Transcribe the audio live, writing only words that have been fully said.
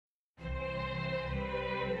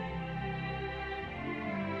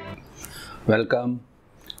Welcome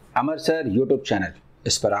Amarsar YouTube channel,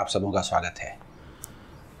 इस पर आप सबों का स्वागत है।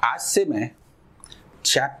 आज से मैं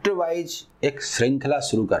चैप्टर वाइज एक श्रृंखला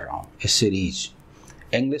शुरू कर रहा हूँ इस सीरीज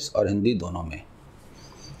इंग्लिश और हिंदी दोनों में।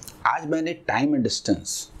 आज मैंने टाइम एंड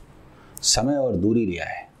डिस्टेंस, समय और दूरी लिया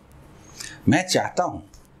है। मैं चाहता हूँ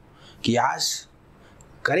कि आज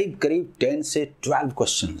करीब 10 से 12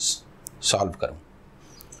 क्वेश्चंस सॉल्व करूँ।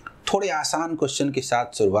 थोड़े आसान क्वेश्चन के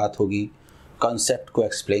साथ शुरुआत होगी, कॉन्सेप्ट को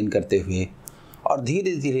एक्सप्लेन करते हुए, और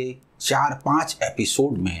धीरे धीरे 4-5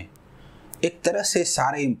 एपिसोड में एक तरह से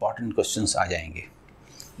सारे इंपॉर्टेंट क्वेश्चंस आ जाएंगे।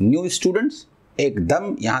 न्यू स्टूडेंट्स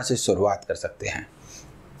एकदम यहाँ से शुरुआत कर सकते हैं।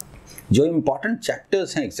 जो इंपॉर्टेंट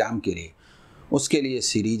चैप्टर्स हैं एग्ज़ाम के लिए, उसके लिए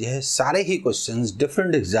सीरीज है। सारे ही क्वेश्चंस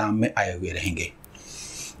डिफरेंट एग्ज़ाम में आए हुए रहेंगे।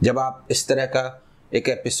 जब आप इस तरह का एक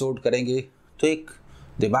एपिसोड करेंगे तो एक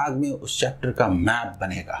दिमाग में उस चैप्टर का मैप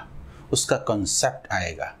बनेगा, उसका कॉन्सेप्ट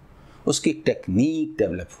आएगा, उसकी टेक्निक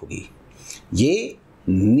डेवलप होगी। ये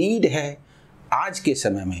नीड है आज के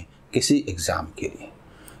समय में किसी एग्ज़ाम के लिए।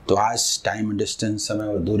 तो आज टाइम एंड डिस्टेंस, समय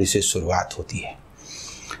और दूरी से शुरुआत होती है।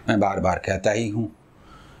 मैं बार बार कहता ही हूँ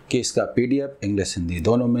कि इसका PDF इंग्लिश हिंदी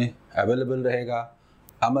दोनों में अवेलेबल रहेगा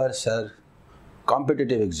अमर सर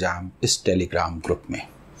कॉम्पिटिटिव एग्ज़ाम इस टेलीग्राम ग्रुप में।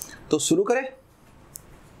 तो शुरू करें।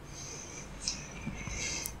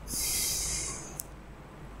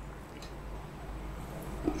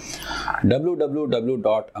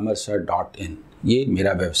 www.amarsir.in ये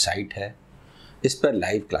मेरा वेबसाइट है। इस पर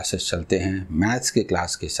लाइव क्लासेस चलते हैं। मैथ्स के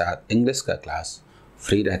क्लास के साथ इंग्लिश का क्लास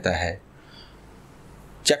फ्री रहता है।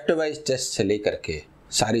 चैप्टर वाइज टेस्ट से लेकर के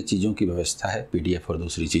सारी चीज़ों की व्यवस्था है, PDF और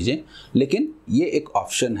दूसरी चीज़ें। लेकिन ये एक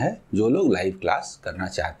ऑप्शन है जो लोग लाइव क्लास करना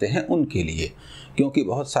चाहते हैं उनके लिए, क्योंकि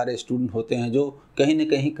बहुत सारे स्टूडेंट होते हैं जो कहीं ना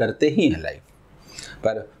कहीं करते ही हैं लाइव।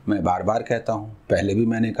 पर मैं बार बार कहता हूँ, पहले भी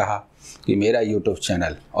मैंने कहा कि मेरा यूट्यूब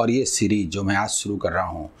चैनल और ये सीरीज जो मैं आज शुरू कर रहा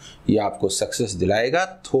हूँ, ये आपको सक्सेस दिलाएगा।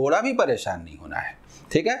 थोड़ा भी परेशान नहीं होना है,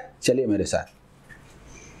 ठीक है? चलिए मेरे साथ।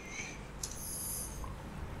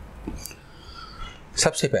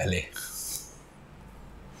 सबसे पहले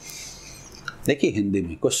देखिए, हिंदी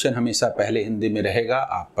में क्वेश्चन हमेशा पहले हिंदी में रहेगा।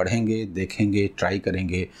 आप पढ़ेंगे, देखेंगे, ट्राई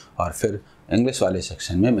करेंगे और फिर इंग्लिश वाले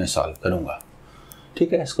सेक्शन में मैं सॉल्व करूँगा,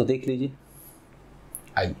 ठीक है? इसको देख लीजिए।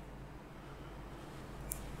 आइए।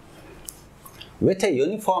 With a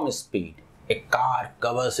uniform speed, a car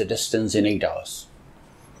covers a distance in 8 hours.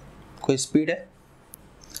 कोई स्पीड है,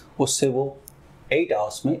 उससे वो 8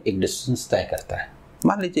 आवर्स में एक डिस्टेंस तय करता है।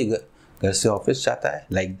 मान लीजिए घर से ऑफिस जाता है,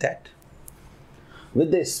 like that.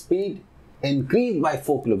 With the speed increased by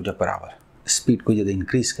 4 km/h, speed को यदि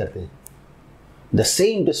इंक्रीज करते हैं, the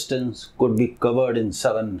same distance could be covered in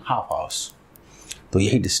 7.5 hours. तो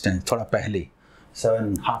यही डिस्टेंस थोड़ा पहले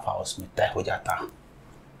 7.5 आवर्स में तय हो जाता।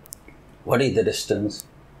 What is the distance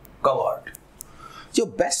covered? जो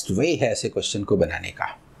बेस्ट वे है ऐसे क्वेश्चन को बनाने का,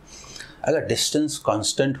 अगर डिस्टेंस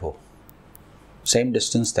कांस्टेंट हो, सेम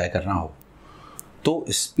डिस्टेंस तय करना हो, तो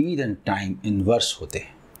स्पीड एंड टाइम इनवर्स होते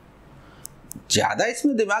हैं। ज़्यादा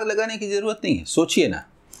इसमें दिमाग लगाने की ज़रूरत नहीं है। सोचिए ना,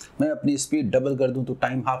 मैं अपनी स्पीड डबल कर दूं तो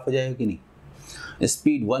टाइम हाफ हो जाएगा कि नहीं?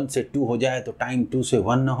 स्पीड 1 से 2 हो जाए तो टाइम 2 से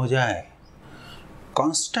 1 ना हो जाए।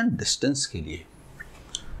 कांस्टेंट डिस्टेंस के लिए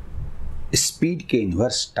स्पीड के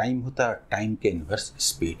इन्वर्स टाइम होता है, टाइम के इन्वर्स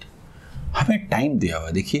स्पीड। हमें टाइम दिया हुआ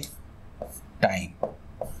है, देखिए टाइम।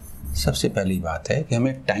 सबसे पहली बात है कि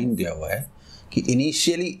हमें टाइम दिया हुआ है कि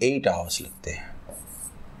इनिशियली 8 आवर्स लगते हैं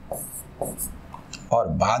और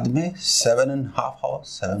बाद में 7.5 आवर्स,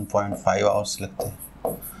 7.5 आवर्स लगते हैं।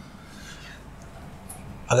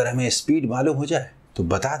 अगर हमें स्पीड मालूम हो जाए तो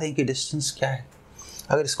बता दें कि डिस्टेंस क्या है।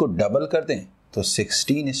 अगर इसको डबल कर दें तो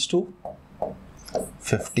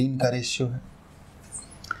 16:15 का रेशियो है,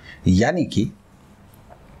 यानी कि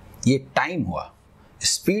ये टाइम हुआ।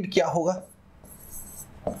 स्पीड क्या होगा?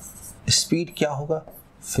 स्पीड क्या होगा?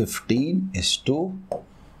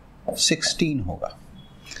 15:16 होगा।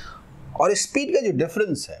 और स्पीड का जो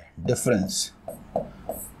डिफरेंस है, डिफरेंस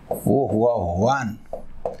वो हुआ 1,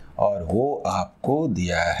 और वो आपको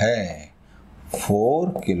दिया है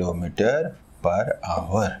 4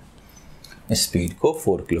 km/h। स्पीड को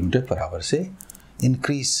 4 km/h से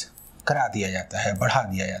इंक्रीज करा दिया जाता है, बढ़ा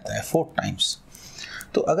दिया जाता है 4 टाइम्स।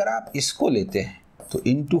 तो अगर आप इसको लेते हैं तो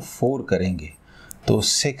इंटू 4 करेंगे तो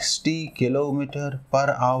 60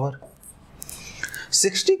 km/h।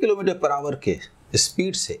 60 km/h के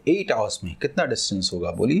स्पीड से 8 आवर्स में कितना डिस्टेंस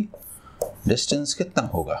होगा? बोलिए, डिस्टेंस कितना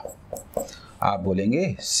होगा? आप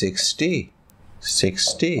बोलेंगे 60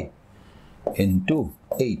 इंटू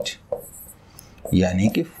 8, यानी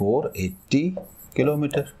कि 480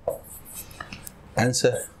 किलोमीटर।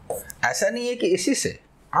 आंसर। ऐसा नहीं है कि इसी से,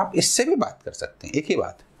 आप इससे भी बात कर सकते हैं। एक ही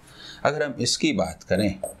बात, अगर हम इसकी बात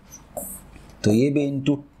करें तो ये भी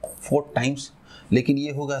इंटू 4 टाइम्स, लेकिन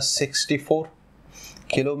ये होगा 64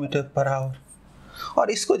 किलोमीटर पर आवर।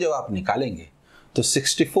 और इसको जब आप निकालेंगे तो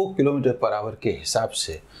 64 किलोमीटर पर आवर के हिसाब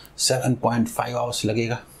से 7.5 आवर्स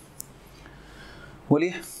लगेगा।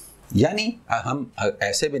 बोलिए, यानी हम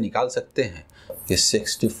ऐसे भी निकाल सकते हैं कि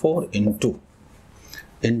 64 इंटू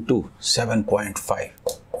 7.5,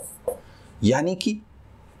 यानी कि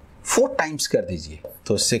 4 टाइम्स कर दीजिए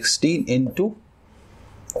तो 16 इंटू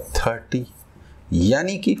 30,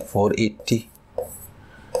 यानी कि 480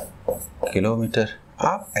 किलोमीटर।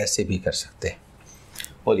 आप ऐसे भी कर सकते हैं।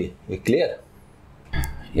 बोलिए, ये क्लियर?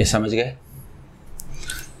 ये समझ गए?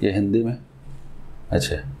 ये हिंदी में।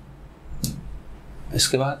 अच्छा,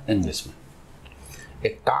 इसके बाद इंग्लिश में। A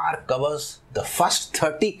car covers the first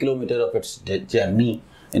 30 kilometer of its journey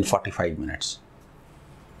in 45 minutes.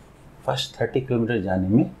 First 30 kilometre जाने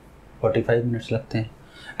में 45 मिनट्स लगते हैं,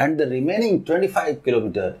 and the remaining 25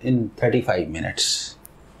 kilometre in 35 minutes.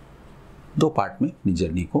 2 part में अपनी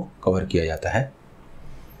जर्नी को कवर किया जाता है।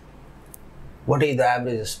 What is the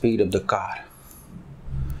average speed of the car?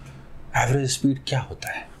 Average speed क्या होता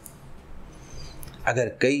है? अगर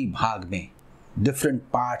कई भाग में, डिफरेंट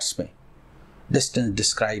पार्ट्स में डिस्टेंस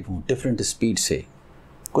डिस्क्राइब हो डिफरेंट स्पीड से,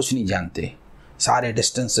 कुछ नहीं जानते, सारे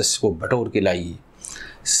डिस्टेंसेस को बटोर के लाइए,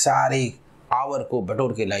 सारे आवर को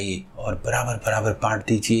बटोर के लाइए और बराबर बराबर बांट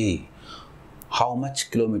दीजिए। How much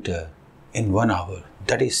kilometre in 1 our,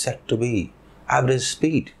 that is set to be average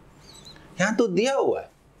speed. यहाँ तो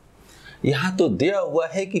दिया हुआ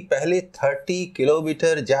है कि पहले 30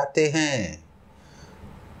 किलोमीटर जाते हैं,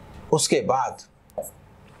 उसके बाद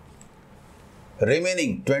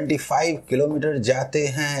रिमेनिंग 25 किलोमीटर जाते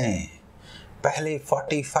हैं, पहले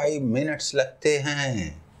 45 मिनट्स लगते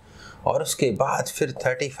हैं और उसके बाद फिर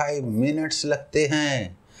 35 मिनट्स लगते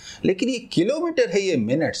हैं। लेकिन ये किलोमीटर है, ये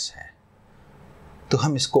मिनट्स है, तो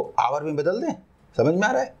हम इसको आवर में बदल दें। समझ में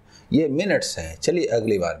आ रहा है? ये मिनट्स है। चलिए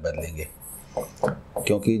अगली बार बदलेंगे,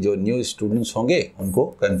 क्योंकि जो न्यू स्टूडेंट्स होंगे उनको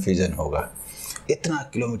कन्फ्यूजन होगा। इतना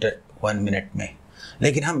किलोमीटर 1 मिनट में,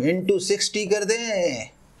 लेकिन हम इंटू 60 कर दें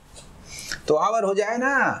तो आवर हो जाए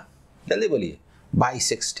ना। जल्दी बोलिए, बाई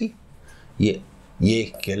 60। ये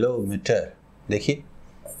किलोमीटर देखिए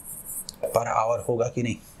पर आवर होगा कि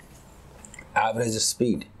नहीं। एवरेज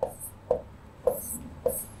स्पीड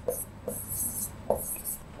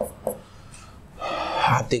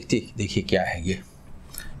आप देखिए क्या है ये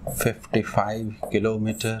 55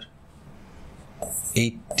 किलोमीटर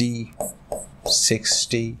 80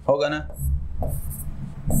 60 होगा ना,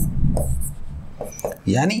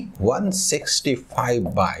 यानी 165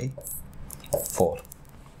 बाई 4।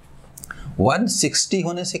 160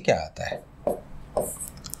 होने से क्या आता है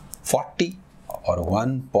 40 और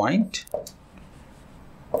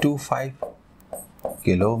 1.25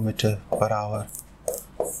 किलोमीटर पर आवर।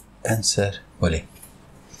 आंसर बोले।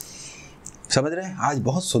 समझ रहे हैं? आज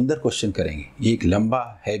बहुत सुंदर क्वेश्चन करेंगे। ये एक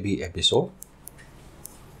लंबा है भी एपिसोड।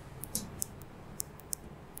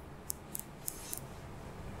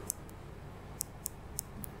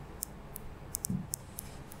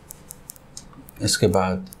 इसके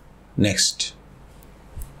बाद नेक्स्ट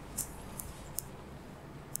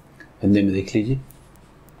हिंदी में देख लीजिए,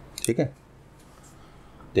 ठीक है?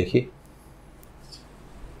 देखिए,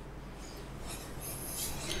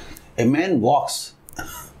 A man walks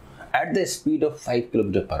at the speed of 5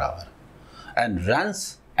 km per hour and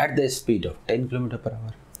runs at the speed of 10 km per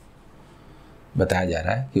hour. बताया जा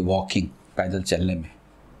रहा है कि वॉकिंग, पैदल चलने में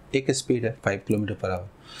एक स्पीड है 5 km per hour,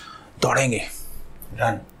 दौड़ेंगे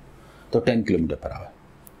रन तो 10 km per hour.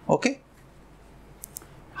 Okay?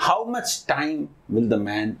 How much time will the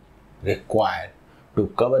man require to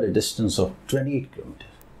cover a distance of 28 km?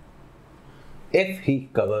 If he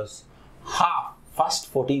covers half first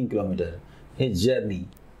 14 km his journey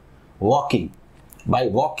by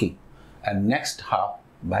walking and next half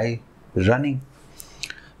by running.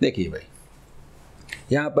 देखिए भाई,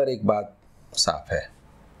 यहाँ पर एक बात साफ है,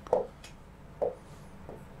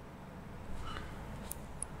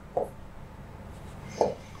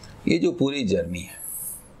 ये जो पूरी जर्नी है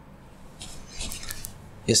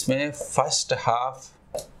इसमें फर्स्ट हाफ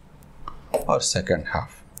और सेकंड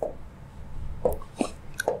हाफ,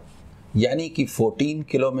 यानी कि 14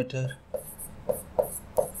 किलोमीटर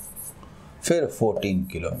फिर 14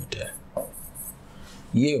 किलोमीटर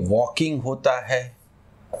ये वॉकिंग होता है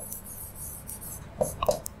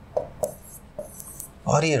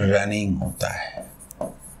और ये रनिंग होता है।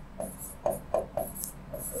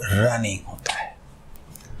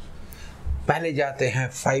 पहले जाते हैं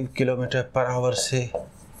 5 किलोमीटर पर आवर से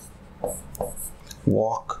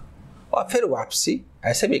वॉक और फिर वापसी।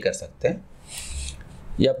 ऐसे भी कर सकते हैं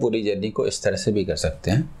या पूरी जर्नी को इस तरह से भी कर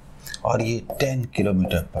सकते हैं और ये 10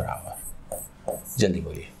 किलोमीटर पर आवर। जल्दी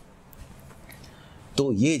बोलिए।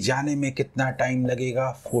 तो ये जाने में कितना टाइम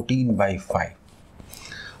लगेगा? 14/5।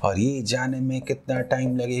 और ये जाने में कितना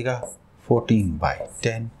टाइम लगेगा?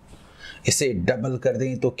 14/10। इसे डबल कर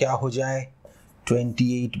दें तो क्या हो जाए?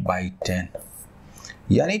 28/10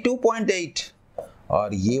 यानी 2.8।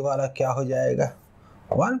 और ये वाला क्या हो जाएगा?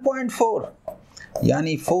 1.4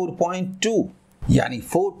 यानी 4.2 यानी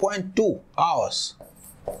 4.2 आवर्स।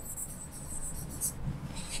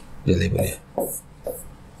 जल्दी बोलिए।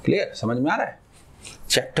 क्लियर? समझ में आ रहा है?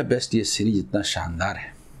 चैप्टर बेस्ट ये सीरीज इतना शानदार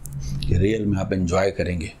है कि रियल में आप एंजॉय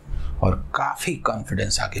करेंगे और काफ़ी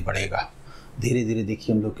कॉन्फिडेंस आगे बढ़ेगा। धीरे धीरे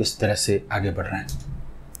देखिए हम लोग किस तरह से आगे बढ़ रहे हैं।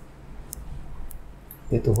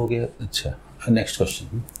 ये तो हो गया। अच्छा, नेक्स्ट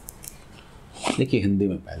क्वेश्चन देखिए हिंदी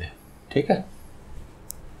में पहले, ठीक है?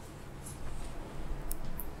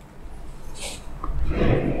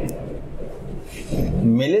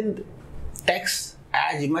 Milind takes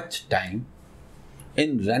as much time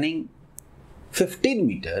in running 15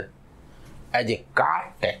 meter as a car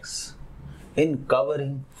takes in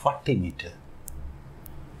covering 40 meter।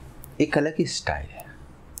 एक अलग ही स्टाइल है।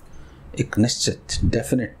 एक निश्चित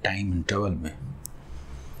डेफिनेट टाइम इंटरवल में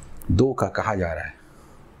दो का कहा जा रहा है।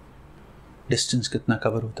 डिस्टेंस कितना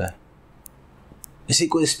कवर होता है? इसी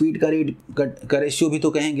को स्पीड का रेशियो भी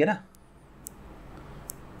तो कहेंगे ना।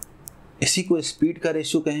 इसी को स्पीड का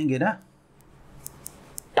रेशियो कहेंगे ना।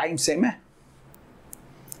 टाइम सेम है,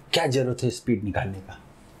 क्या जरूरत है स्पीड निकालने का?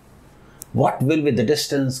 What will be the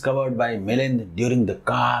distance covered by Milind during the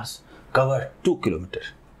cars cover 2 kilometre?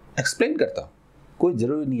 Explain करता हूं, कोई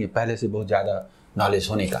जरूरी नहीं है पहले से बहुत ज्यादा नॉलेज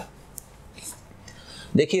होने का।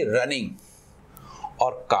 देखिए रनिंग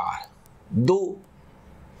और कार दो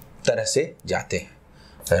तरह से जाते हैं।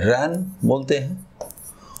 रन बोलते हैं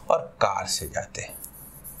और कार से जाते हैं।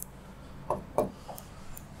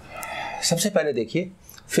 सबसे पहले देखिए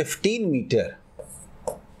 15 मीटर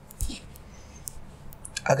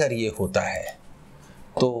अगर ये होता है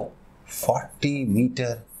तो 40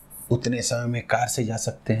 मीटर उतने समय में कार से जा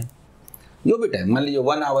सकते हैं। जो भी टाइम, मान लीजिए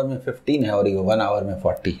 1 आवर में 15 है और ये 1 आवर में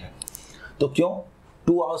 40 है, तो क्यों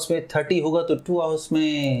 2 आवर्स में 30 होगा तो 2 आवर्स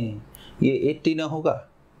में ये 80 ना होगा?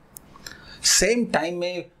 सेम टाइम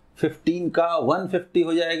में 15 का 150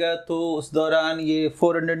 हो जाएगा तो उस दौरान ये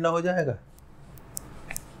 400 ना हो जाएगा?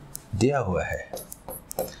 दिया हुआ है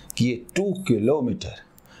कि ये 2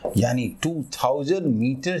 किलोमीटर यानी 2000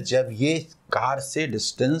 मीटर जब ये कार से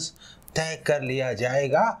डिस्टेंस तय कर लिया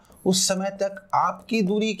जाएगा उस समय तक आपकी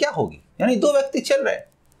दूरी क्या होगी? यानी दो व्यक्ति चल रहे हैं,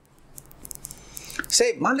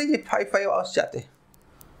 से मान लीजिए 5 आवर्स जाते हैं,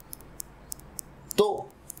 तो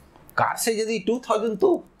कार से यदि 2000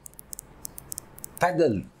 तो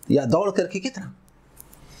पैदल या दौड़ करके कितना?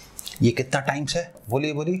 ये कितना टाइम्स है?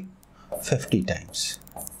 बोलिए बोलिए। 50 टाइम्स।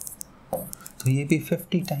 तो ये भी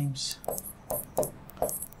 50 टाइम्स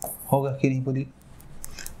होगा कि नहीं? बोलिए।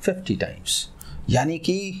 50 टाइम्स यानी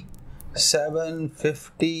कि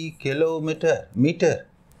 750 किलोमीटर मीटर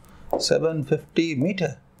 750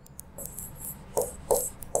 मीटर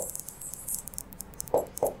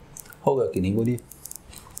होगा कि नहीं? बोलिए।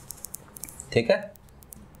 ठीक है।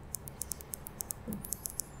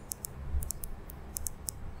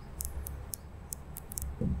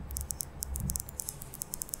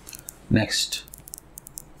 नेक्स्ट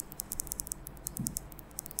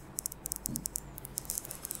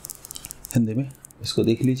हिंदी में इसको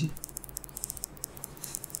देख लीजिए।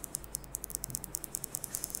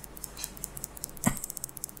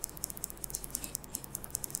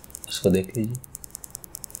 इसको देख लीजिए।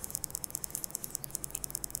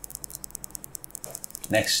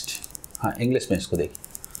 नेक्स्ट, हाँ इंग्लिश में इसको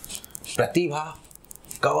देखिए। प्रतिभा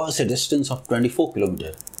covers A distance of 24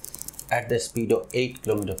 kilometre at the speed of 8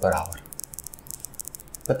 kilometre per hour.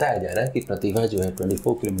 बताया जा रहा है कि प्रतिभा जो है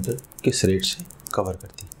 24 किलोमीटर किस रेट से कवर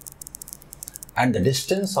करती है, and the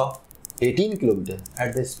distance of 18 kilometre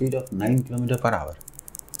at the speed of 9 kilometre per hour.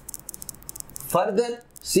 Further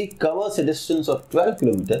C covers A distance of 12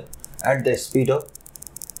 kilometre at the speed of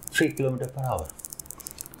 3 kilometre per hour.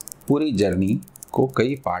 पूरी जर्नी को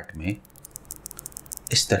कई पार्ट में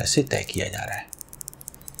इस तरह से तय किया जा रहा है।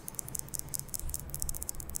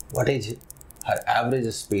 What is her average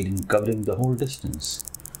speed in covering the whole distance?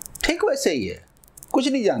 ठीक वैसे ही है, कुछ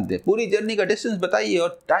नहीं जानते, पूरी जर्नी का डिस्टेंस बताइए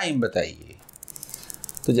और टाइम बताइए।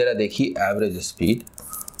 तो जरा देखिए एवरेज स्पीड,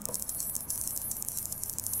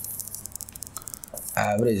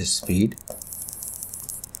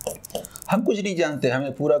 हम कुछ नहीं जानते,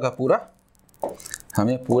 हमें पूरा का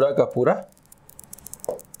पूरा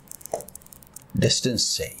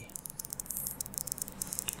डिस्टेंस चाहिए।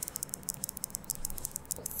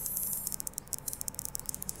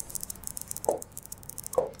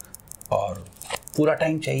 पूरा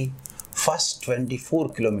टाइम चाहिए। फर्स्ट 24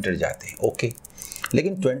 किलोमीटर जाते हैं, ओके,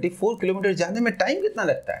 लेकिन 24 किलोमीटर जाने में टाइम कितना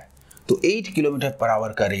लगता है? तो 8 किलोमीटर पर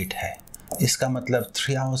आवर का रेट है, इसका मतलब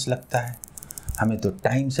 3 आवर्स लगता है। हमें तो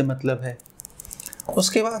टाइम से मतलब है।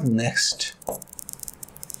 उसके बाद नेक्स्ट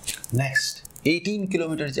 18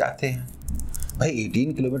 किलोमीटर जाते हैं। भाई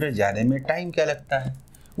 18 किलोमीटर जाने में टाइम क्या लगता है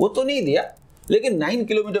वो तो नहीं दिया, लेकिन 9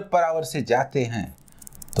 किलोमीटर पर आवर से जाते हैं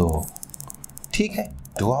तो ठीक है,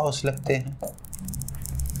 2 आवर्स लगते हैं।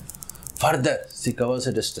 Further C covers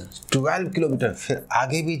a distance 12 kilometre, फिर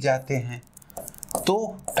आगे भी जाते हैं तो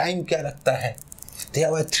टाइम क्या लगता है?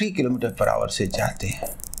 तो वह 3 किलोमीटर पर आवर से जाते हैं।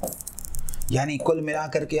 यानी कुल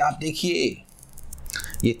मिलाकर के आप देखिए,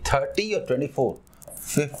 ये 30 और 24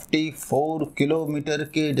 54 किलोमीटर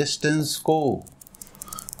के डिस्टेंस को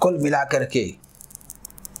कुल मिलाकर के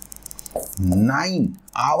 9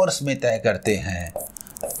 आवर्स में तय करते हैं।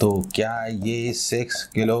 तो क्या ये 6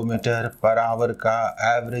 किलोमीटर पर आवर का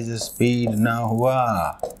एवरेज स्पीड ना हुआ?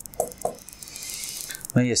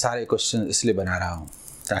 मैं ये सारे क्वेश्चन इसलिए बना रहा हूँ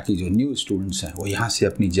ताकि जो न्यू स्टूडेंट्स हैं वो यहाँ से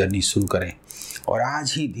अपनी जर्नी शुरू करें, और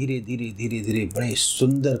आज ही धीरे धीरे बड़े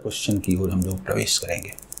सुंदर क्वेश्चन की ओर हम लोग प्रवेश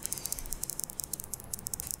करेंगे।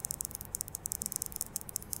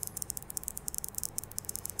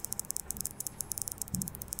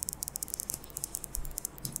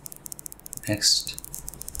 नेक्स्ट,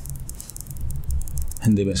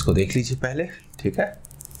 हिंदी में इसको देख लीजिए पहले, ठीक है?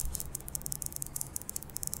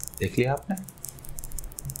 देख लिया आपने?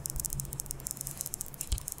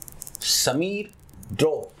 Sameer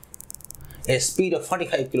drove a speed of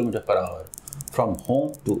 45 kilometre per hour from home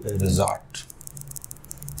to A resort.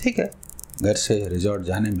 ठीक है, घर से रिजॉर्ट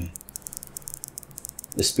जाने में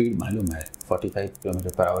स्पीड मालूम है 45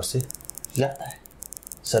 किलोमीटर पर आवर से जाता है।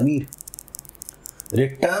 Sameer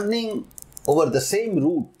returning over the same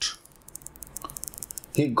route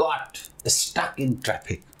he got stuck in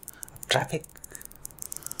traffic। Traffic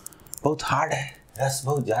बहुत हार्ड है, रस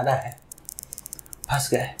बहुत ज़्यादा है, फंस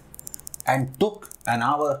गए। and took an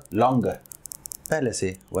hour longer, पहले से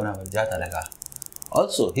 1 आवर ज़्यादा लगा।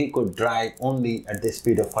 also he could drive only at the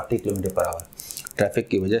speed of 40 kilometre per hour. Traffic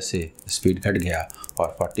की वजह से स्पीड घट गया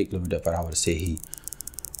और 40 किलोमीटर पर आवर से ही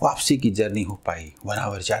वापसी की जर्नी हो पाई, 1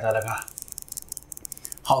 आवर ज़्यादा लगा।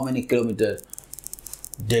 How many kilometer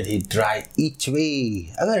did he drive each way?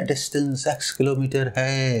 अगर डिस्टेंस x किलोमीटर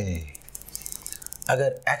है,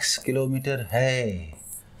 अगर x किलोमीटर है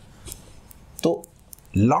तो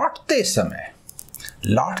लौटते समय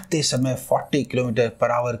 40 किलोमीटर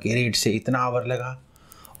पर आवर के रेट से इतना आवर लगा,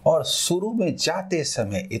 और शुरू में जाते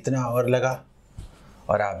समय इतना आवर लगा,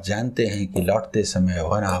 और आप जानते हैं कि लौटते समय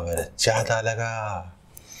 1 आवर ज़्यादा लगा।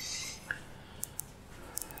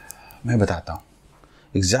 मैं बताता हूँ,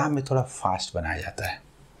 एग्ज़ाम में थोड़ा फास्ट बनाया जाता है,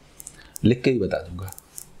 लिख के ही बता दूंगा।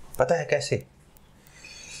 पता है कैसे?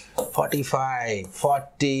 45,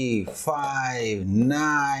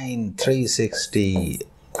 9, 360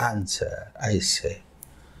 आंसर, ऐसे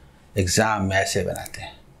एग्ज़ाम में ऐसे बनाते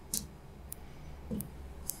हैं।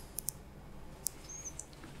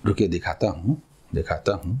 रुकिए दिखाता हूँ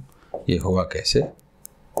ये होगा कैसे।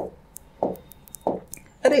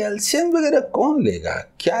 अरे एलसीएम वगैरह कौन लेगा?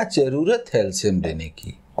 क्या जरूरत है एलसीएम लेने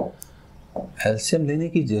की? एलसीएम लेने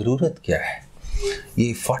की जरूरत क्या है?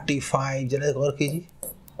 ये 45 जरा गौर कीजिए,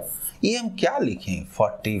 ये हम क्या लिखें?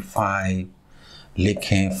 45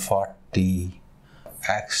 लिखें, 40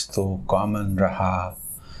 x तो कॉमन रहा,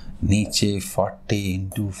 नीचे 40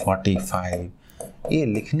 इंटू 45, ये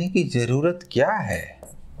लिखने की जरूरत क्या है?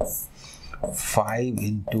 5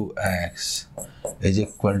 into x is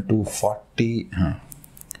equal to 40, हाँ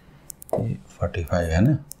 45 है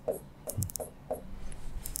ना,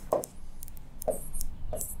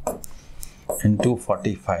 इंटू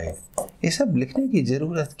 45, ये सब लिखने की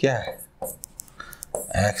जरूरत क्या है?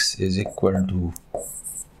 x is equal to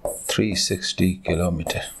 360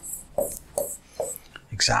 kilometre.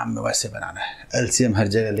 Exam में वैसे बनाना है, एलसीएम हर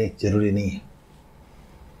जगह ले जरूरी नहीं है।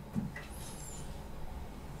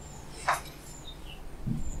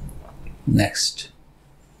 नेक्स्ट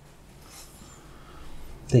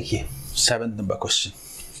देखिए 7th नंबर क्वेश्चन,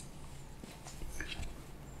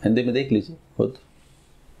 हिंदी में देख लीजिए खुद।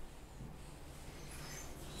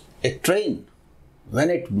 A train,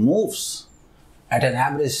 when it moves at an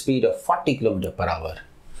average speed of 40 km per hour,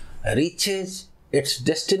 reaches its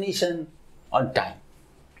destination on time।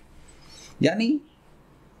 यानी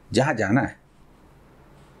जहां जाना है,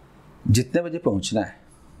 जितने बजे पहुंचना है,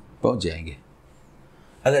 पहुंच जाएंगे।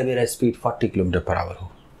 अगर मेरा स्पीड 40 किलोमीटर पर आवर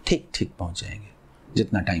हो, ठीक पहुंच जाएंगे,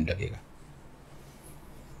 जितना टाइम लगेगा।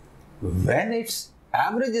 When its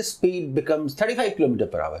average speed becomes 35 kilometre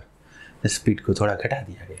per hour, speed को थोड़ा घटा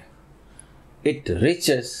दिया गया, it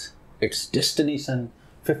reaches its destination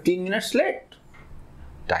 15 minutes late.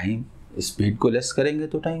 Time speed को लेस करेंगे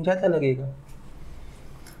तो टाइम ज़्यादा लगेगा.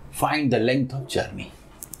 Find the length of journey.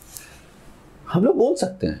 हम लोग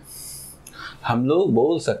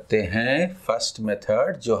बोल सकते हैं फर्स्ट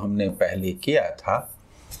मेथड जो हमने पहले किया था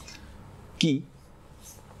कि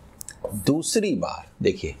दूसरी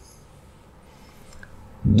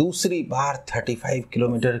बार 35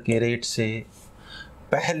 किलोमीटर के रेट से,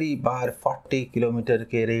 पहली बार 40 किलोमीटर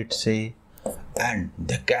के रेट से, and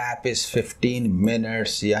the gap is 15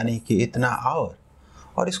 minutes, यानी कि इतना आवर.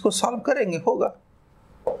 और इसको सॉल्व करेंगे, होगा,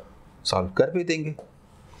 सॉल्व कर भी देंगे.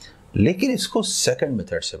 लेकिन इसको सेकंड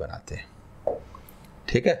मेथड से बनाते हैं.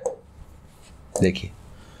 ठीक है, देखिए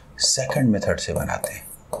सेकंड मेथड से बनाते हैं,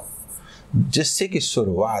 जिससे कि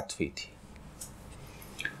शुरुआत हुई थी.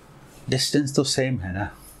 डिस्टेंस तो सेम है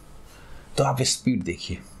ना, तो आप स्पीड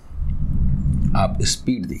देखिए.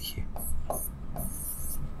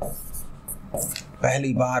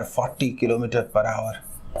 पहली बार 40 kilometre per hour,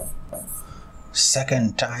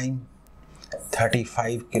 second time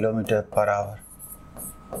 35 kilometre per hour,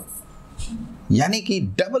 यानी कि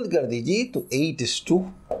डबल कर दीजिए तो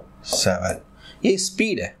 8:7. ये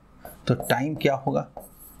स्पीड है, तो टाइम क्या होगा?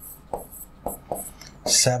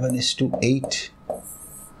 7:8.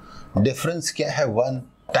 डिफरेंस क्या है? 1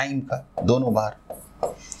 टाइम का, दोनों बार.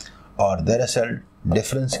 और दरअसल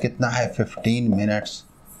डिफरेंस कितना है? 15 मिनट्स.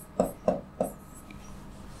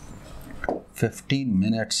 15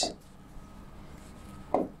 मिनट्स.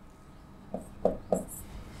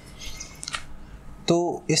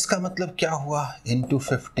 तो इसका मतलब क्या हुआ? इंटू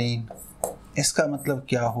 15. इसका मतलब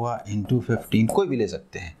क्या हुआ? इंटू 15. कोई भी ले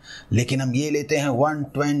सकते हैं, लेकिन हम ये लेते हैं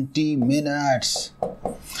 120 मिनट्स,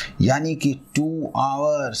 यानी कि 2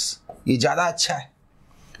 आवर्स. ये ज़्यादा अच्छा है.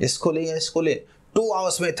 इसको ले 2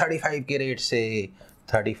 आवर्स में 35 के रेट से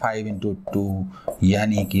 35 इंटू 2,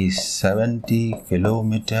 यानी कि 70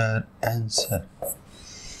 किलोमीटर आंसर.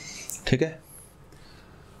 ठीक है,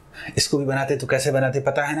 इसको भी बनाते तो कैसे बनाते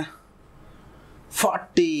पता है ना?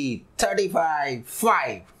 40, 35,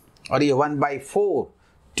 5 और ये 1/4,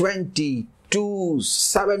 20, 2,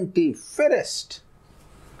 70 फिनिश्ड.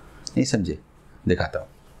 नहीं समझे? दिखाता हूं.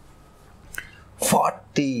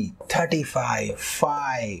 40, 35,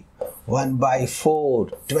 5,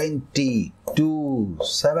 1/4, 20, 2,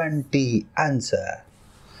 70 आंसर.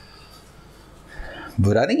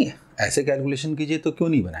 बुरा नहीं है, ऐसे कैलकुलेशन कीजिए तो क्यों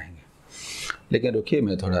नहीं बनाएंगे. लेकिन रुकिए,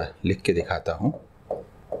 मैं थोड़ा लिख के दिखाता हूं.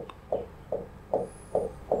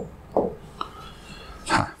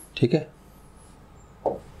 हाँ, ठीक है.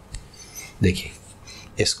 देखिए,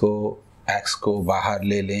 इसको x को बाहर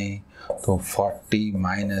ले लें तो 40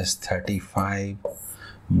 minus 35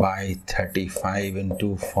 by 35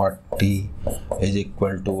 into 40 is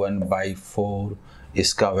equal to 1/4.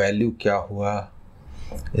 इसका वैल्यू क्या हुआ?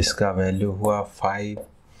 इसका वैल्यू हुआ 5.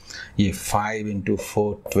 ये 5 इंटू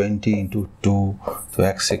 4, 20 इंटू 2, तो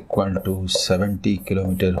x इक्वल टू 70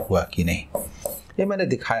 किलोमीटर हुआ कि नहीं? ये मैंने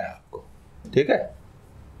दिखाया आपको. ठीक है,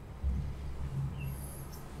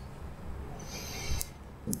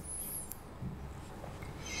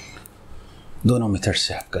 दोनों मेथड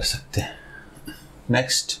से आप कर सकते हैं.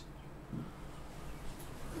 नेक्स्ट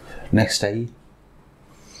आइए,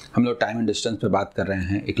 हम लोग टाइम एंड डिस्टेंस पे बात कर रहे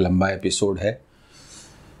हैं. एक लंबा एपिसोड है,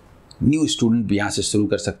 न्यू स्टूडेंट भी यहाँ से शुरू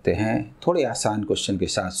कर सकते हैं. थोड़े आसान क्वेश्चन के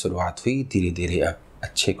साथ शुरुआत हुई, धीरे धीरे अब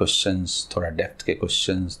अच्छे क्वेश्चंस, थोड़ा डेप्थ के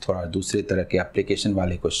क्वेश्चंस, थोड़ा दूसरे तरह के एप्लीकेशन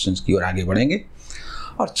वाले क्वेश्चंस की ओर आगे बढ़ेंगे.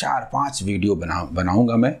 और 4-5 वीडियो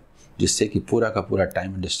बनाऊंगा मैं, जिससे कि पूरा का पूरा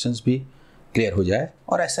टाइम एंड डिस्टेंस भी क्लियर हो जाए.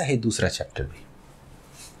 और ऐसा ही दूसरा चैप्टर भी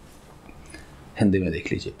हिंदी में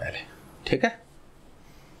देख लीजिए पहले. ठीक है,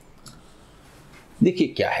 देखिए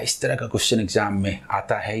क्या है. इस तरह का क्वेश्चन एग्जाम में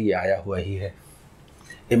आता है, ये आया हुआ ही है.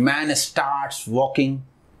 A man starts walking.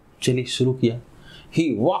 चलिए शुरू किया. ही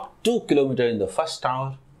walk 2 kilometre in the first hour.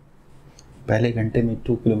 पहले घंटे में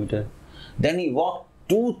 2 kilometre. Then he walk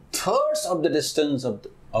 2/3 of the distance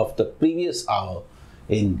of the previous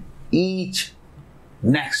our in each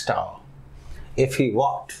next our. If he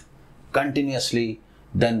walked continuously,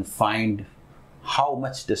 then find how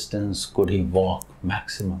much distance could he walk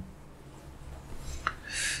maximum.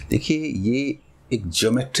 देखिए, ये एक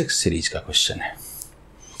geometric series का question है.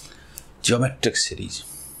 Geometric series.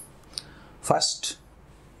 First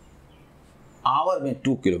hour में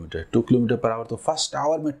 2 kilometre, 2 kilometre per hour, तो first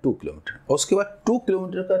hour में 2 kilometre. और उसके बाद 2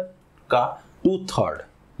 किलोमीटर का 2/3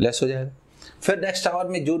 लेस हो जाएगा. फिर नेक्स्ट आवर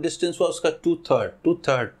में जो डिस्टेंस हुआ उसका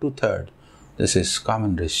 2/3. This is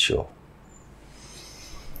common ratio.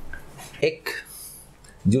 एक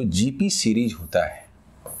जो जीपी सीरीज होता है,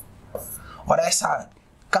 और ऐसा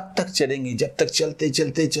कब तक चलेंगे? जब तक चलते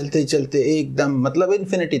चलते चलते चलते एकदम मतलब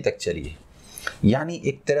इन्फिनिटी तक चलिए। यानी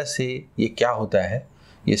एक तरह से ये क्या होता है,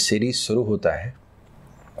 ये सीरीज शुरू होता है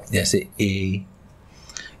जैसे ए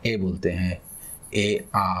बोलते हैं ए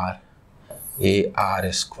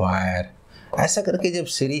आर स्क्वायर, ऐसा करके जब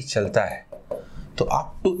सीरीज चलता है तो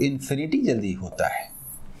अप टू इन्फिनिटी जल्दी होता है।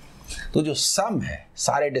 तो जो सम है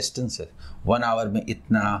सारे डिस्टेंसेस 1 आवर में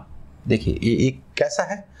इतना, देखिए ये एक कैसा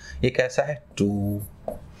है, ये कैसा है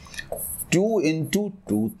 2 इंटू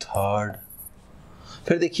 2/3,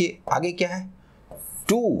 फिर देखिए आगे क्या है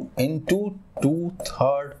 2 इंटू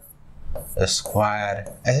 2/3 स्क्वायर,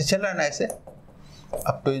 ऐसे चल रहा है ना, ऐसे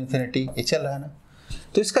अप टू इन्फिनिटी ये चल रहा है ना।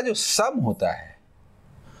 तो इसका जो सम होता है,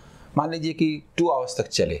 मान लीजिए कि 2 आवर्स तक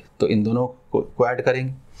चले तो इन दोनों को ऐड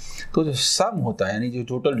करेंगे, तो जो सम होता है यानी जो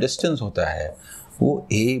टोटल डिस्टेंस होता है वो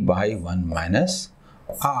a/1 माइनस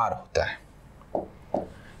r होता है।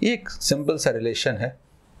 ये एक सिंपल सा रिलेशन है,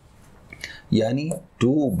 यानी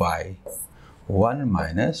 2/1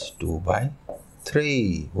 माइनस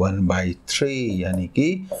 2/3, 1/3 यानी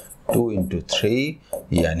कि 2 इंटू 3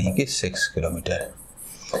 यानी कि 6 किलोमीटर।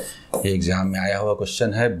 ये एग्जाम में आया हुआ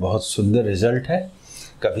क्वेश्चन है, बहुत सुंदर रिजल्ट है।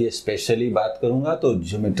 कभी स्पेशली बात करूंगा तो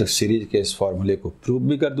ज्योमेट्रिक सीरीज के इस फॉर्मूले को प्रूव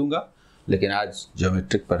भी कर दूंगा, लेकिन आज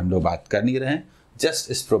ज्योमेट्रिक पर हम लोग बात कर नहीं रहे हैं,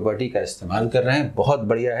 जस्ट इस प्रॉपर्टी का इस्तेमाल कर रहे हैं। बहुत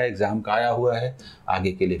बढ़िया है, एग्जाम का आया हुआ है,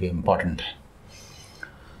 आगे के लिए भी इम्पोर्टेंट है।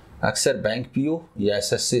 अक्सर बैंक पीओ या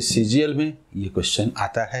एसएससी सीजीएल में ये क्वेश्चन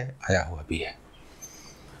आता है, आया हुआ भी है।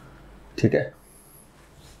 ठीक है,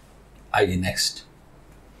 आइए नेक्स्ट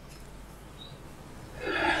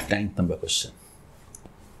 9th नंबर क्वेश्चन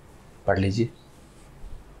पढ़ लीजिए।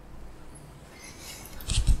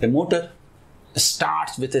 A motor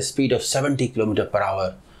starts with a speed of 70 km per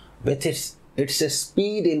hour with its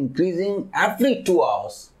speed increasing every 2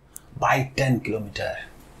 hours by 10 km।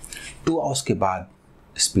 2 hours के बाद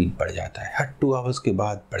स्पीड बढ़ जाता है, हर 2 आवर्स के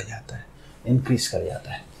बाद बढ़ जाता है, इंक्रीज कर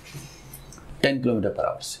जाता है 10 km per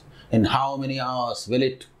hour से। In how many hours will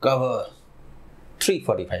it cover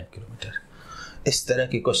 345 km? इस तरह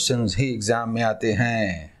के क्वेश्चंस ही एग्जाम में आते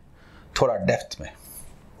हैं, थोड़ा डेप्थ में।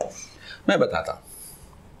 मैं बताता हूँ।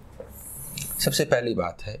 सबसे पहली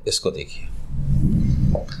बात है, इसको देखिए,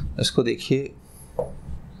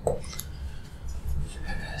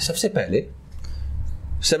 सबसे पहले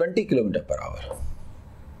 70 किलोमीटर पर आवर,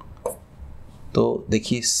 तो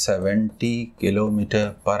देखिए 70 किलोमीटर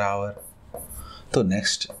पर आवर, तो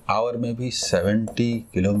नेक्स्ट आवर में भी 70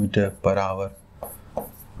 किलोमीटर पर आवर,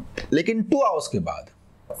 लेकिन 2 आवर्स के बाद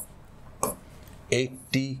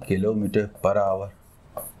 80 kilometre per hour,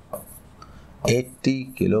 80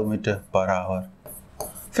 kilometre per hour,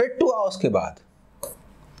 फिर 2 आवर्स के बाद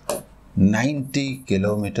 90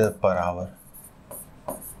 kilometre per hour,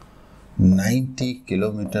 90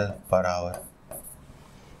 kilometre per hour,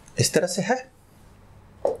 इस तरह से है।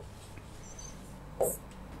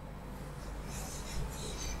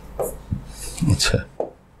 अच्छा,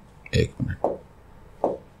 एक मिनट,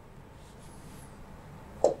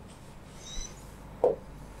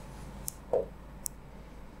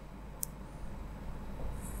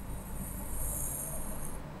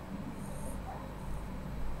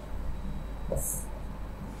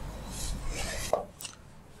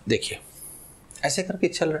 देखिए ऐसे करके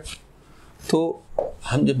चल रहा है। तो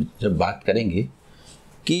हम जब बात करेंगे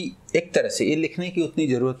कि एक तरह से ये लिखने की उतनी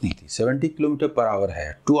ज़रूरत नहीं थी, 70 किलोमीटर पर आवर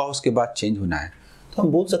है, 2 आवर्स के बाद चेंज होना है, तो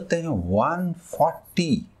हम बोल सकते हैं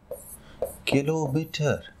 140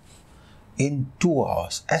 किलोमीटर इन 2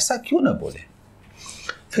 आवर्स, ऐसा क्यों ना बोले।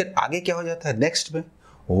 फिर आगे क्या हो जाता है नेक्स्ट में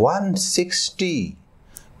 160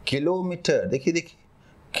 किलोमीटर, देखिए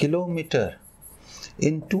किलोमीटर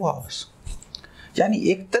इन 2 आवर्स, यानी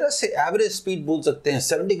एक तरह से एवरेज स्पीड बोल सकते हैं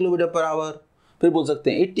 70 किलोमीटर पर आवर, फिर बोल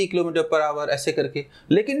सकते हैं 80 किलोमीटर पर आवर, ऐसे करके,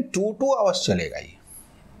 लेकिन 2 आवर्स चलेगा ये,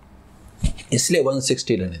 इसलिए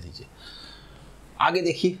 160 लेने दीजिए। आगे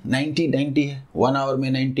देखिए 90 है, 1 आवर में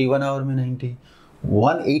 90, 1 आवर में 90,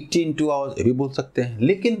 180 इन 2 आवर्स ये भी बोल सकते हैं,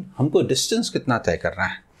 लेकिन हमको डिस्टेंस कितना तय करना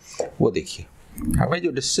है वो देखिए। हमें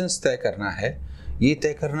जो डिस्टेंस तय करना है, ये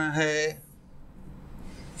तय करना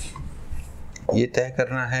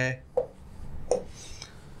है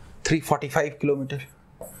 345 किलोमीटर।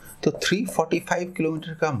 तो 345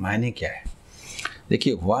 किलोमीटर का मायने क्या है,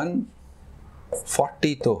 देखिए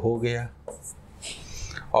 140 तो हो गया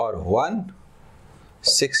और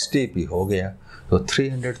 160 भी हो गया, तो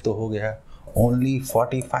 300 तो हो गया, ओनली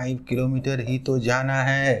 45 किलोमीटर ही तो जाना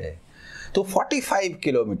है। तो 45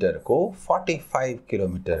 किलोमीटर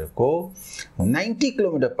को 90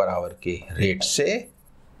 किलोमीटर पर आवर के रेट से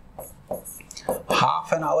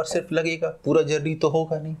 ½ एन आवर सिर्फ लगेगा, पूरा जर्नी तो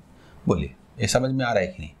होगा नहीं। बोलिए ये समझ में आ रहा है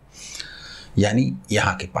कि नहीं। यानी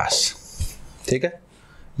यहाँ के पास, ठीक है,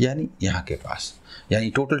 यानी यहाँ के पास, यानी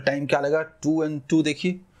टोटल टाइम क्या लगा, 2 and 2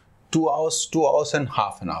 देखिए, 2 hours and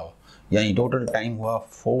half an hour, यानी टोटल टाइम हुआ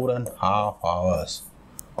 4.5 hours।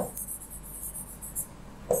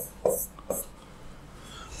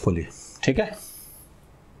 बोलिए, ठीक है।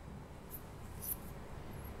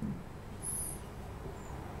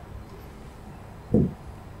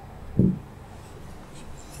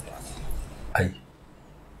 आइए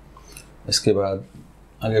इसके बाद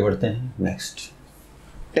आगे बढ़ते हैं। नेक्स्ट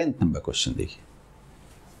 10th नंबर क्वेश्चन देखिए,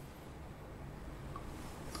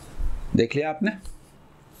 देख लिया आपने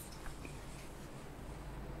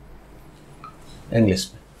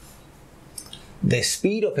इंग्लिश में। The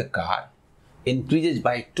speed of A car increases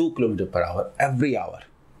by 2 km/h every hour.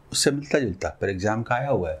 उससे मिलता जुलता पर एग्जाम का आया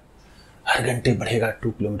हुआ है, हर घंटे बढ़ेगा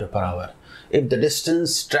 2 km/h। If the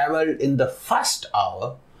distance travelled in the first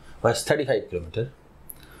hour was 35 km,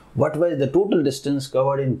 what was the total distance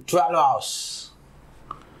covered in 12 hours?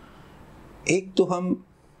 एक तो हम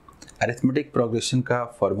अरिथमेटिक प्रोग्रेशन का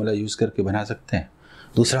फॉर्मूला यूज करके बना सकते हैं,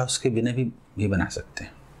 दूसरा उसके बिना भी बना सकते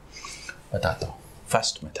हैं। बताता हूँ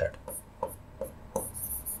फर्स्ट मेथड।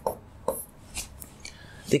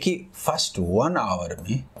 देखिए फर्स्ट 1 आवर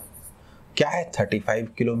में क्या है, 35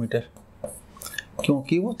 किलोमीटर,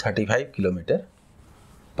 क्योंकि वो 35 किलोमीटर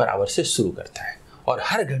पर आवर से शुरू करता है और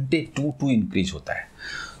हर घंटे 2 इंक्रीज होता है।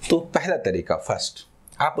 तो पहला तरीका फर्स्ट,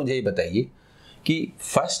 आप मुझे ये बताइए कि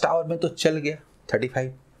फर्स्ट आवर में तो चल गया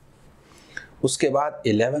 35, उसके बाद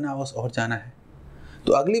 11 आवर्स और जाना है,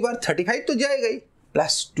 तो अगली बार 35 तो जाएगा ही,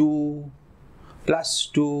 +2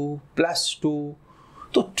 +2 +2,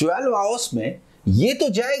 तो 12 आवर्स में ये तो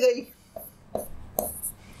जाएगा ही,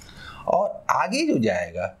 और आगे जो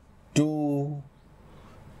जाएगा 2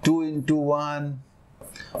 × 1,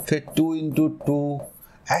 फिर 2 × 2,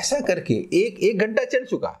 ऐसा करके एक घंटा चल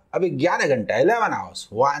चुका, अब 11 घंटा 11 आवर्स,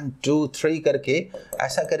 1 2 3 करके,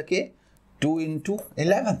 ऐसा करके 2 ×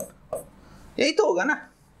 11, यही तो होगा ना।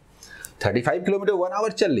 35 किलोमीटर 1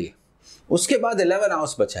 आवर चल लिए, उसके बाद 11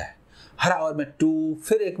 आवर्स बचा है, हर आवर में 2,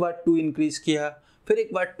 फिर एक बार 2 इंक्रीज किया, फिर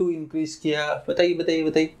एक बार 2 इंक्रीज किया,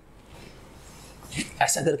 बताइए,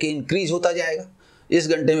 ऐसा करके इंक्रीज होता जाएगा, इस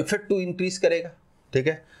घंटे में फिर 2 इंक्रीज करेगा, ठीक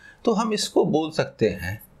है। तो हम इसको बोल सकते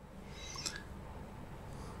हैं,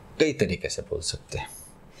 कई तरीके से बोल सकते हैं।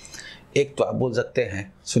 एक तो आप बोल सकते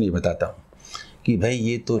हैं, सुनिए बताता हूँ, कि भाई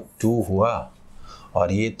ये तो 2 हुआ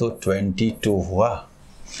और ये तो 22 हुआ,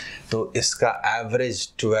 तो इसका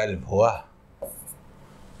एवरेज 12 हुआ,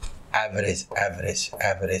 एवरेज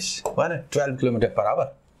हुआ ना 12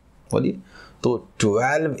 km/h। बोलिए, तो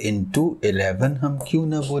 12 × 11 हम क्यों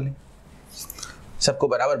ना बोलें, सबको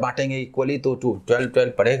बराबर बांटेंगे इक्वली, तो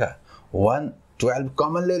 12 पड़ेगा। 12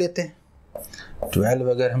 कॉमन ले लेते हैं, 12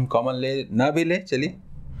 अगर हम कॉमन ले ना भी ले चलिए,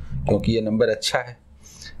 क्योंकि ये नंबर अच्छा है,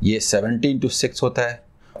 ये 17 × 6 होता है,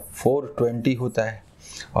 420 होता है,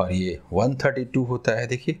 और ये 132 होता है।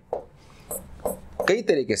 देखिए कई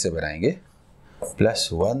तरीके से बनाएंगे,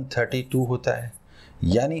 +132 होता है,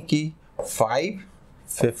 यानी कि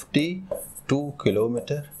 552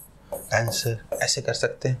 किलोमीटर आंसर, ऐसे कर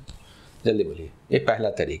सकते हैं। जल्दी बोलिए, ये पहला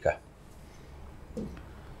तरीका,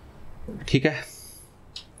 ठीक है।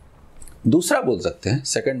 दूसरा बोल सकते हैं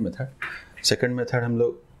सेकंड मेथड हम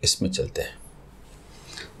लोग इसमें चलते हैं,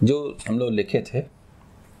 जो हम लोग लिखे थे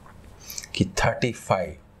कि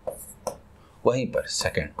 35 वहीं पर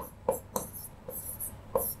सेकंड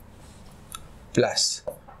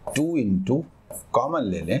 +2 × कॉमन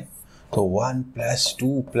ले लें, तो 1 +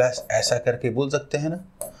 2 + ऐसा करके बोल सकते हैं ना,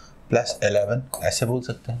 +11 ऐसे बोल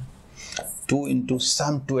सकते हैं। 2 ×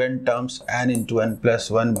 sum to n terms n × n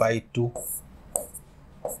 + 1/2,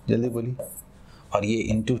 जल्दी बोलिए, और ये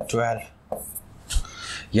 × 12,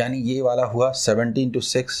 यानी ये वाला हुआ 17 ×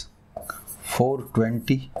 6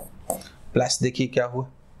 420, प्लस देखिए क्या हुआ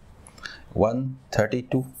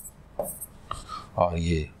 132, और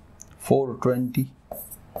ये 420,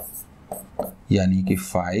 यानी कि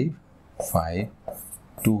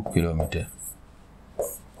 552 किलोमीटर,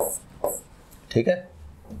 ठीक है।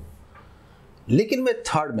 लेकिन मैं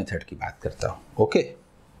थर्ड मेथड की बात करता हूं, ओके,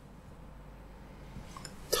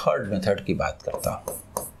 थर्ड मेथड की बात करता हूं।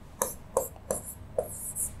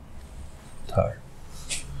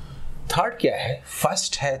 थर्ड क्या है,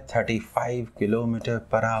 फर्स्ट है 35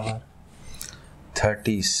 km/h,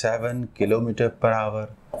 37 km/h,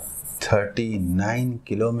 39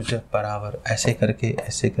 km/h, ऐसे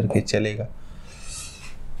करके चलेगा।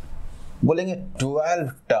 बोलेंगे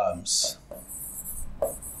 12 टर्म्स,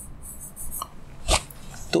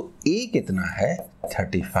 तो ए कितना है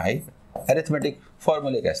 35, अरिथमेटिक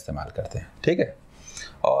फॉर्मूले का इस्तेमाल करते हैं, ठीक है,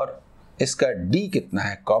 और इसका d कितना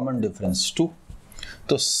है, कॉमन डिफरेंस 2,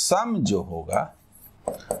 तो सम जो होगा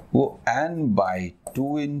वो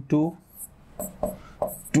n/2 into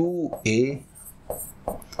 2a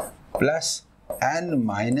plus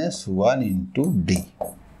n-1 into d,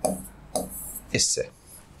 इससे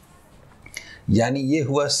यानी ये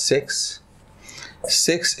हुआ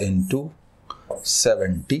 6 इंटू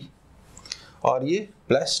 70 और ये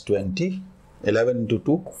प्लस 20, 11 इंटू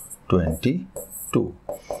 2 22,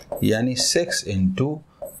 यानी 6 इंटू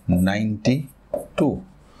 92,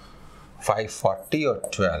 540 और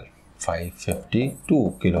 12 552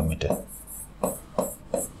 किलोमीटर।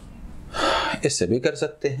 इससे भी कर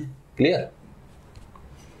सकते हैं। क्लियर?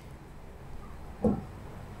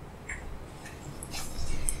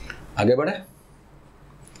 आगे बढ़े।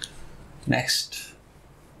 नेक्स्ट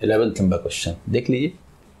 11th नंबर क्वेश्चन देख लीजिए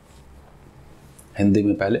हिंदी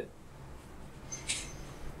में पहले,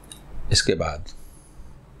 इसके बाद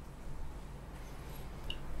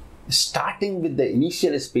starting with the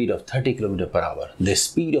initial speed of 30 km per hour, the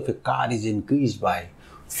speed of a car is increased by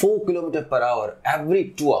 4 km per hour every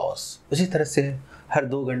 2 hours. उसी तरह से हर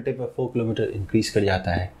 2 घंटे पर 4 किलोमीटर इंक्रीज कर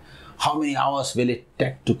जाता है। How many hours will it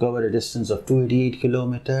take to cover a distance of 288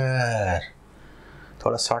 kilometre?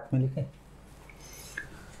 थोड़ा short में लिखें,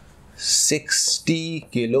 60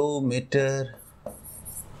 किलोमीटर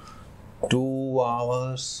 2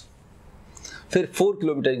 आवर्स, फिर 4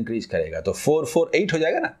 किलोमीटर इंक्रीज करेगा तो 4 4 8 हो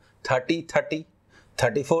जाएगा ना, 30 30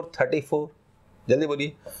 34 34, जल्दी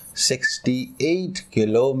बोलिए, 68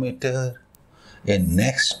 किलोमीटर इन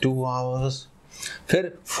नेक्स्ट 2 आवर्स,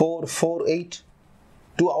 फिर 4 4 8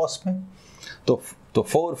 2 आवर्स में, तो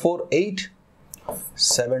 4 4 8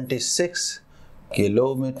 76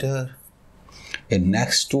 किलोमीटर इन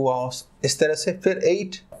नेक्स्ट 2 आवर्स, इस तरह से, फिर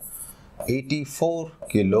 8 84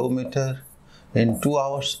 किलोमीटर इन 2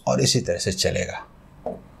 आवर्स, और इसी तरह से चलेगा।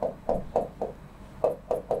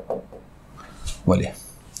 बोलिए,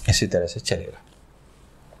 इसी तरह से चलेगा।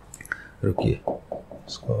 रुकिए,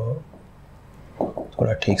 इसको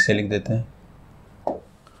थोड़ा ठीक से लिख देते हैं।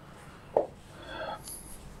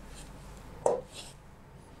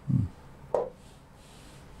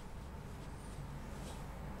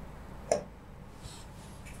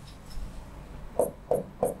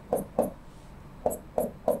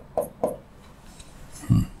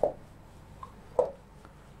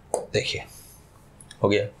 देखिए हो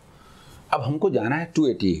गया। अब हमको जाना है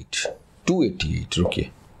 288,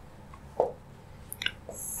 रुकिए,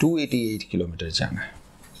 288 किलोमीटर जाना है,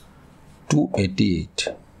 288।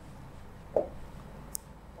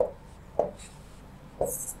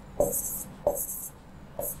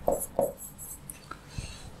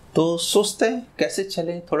 तो सोचते हैं कैसे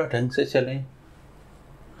चलें, थोड़ा ढंग से चलें,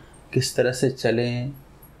 किस तरह से चलें,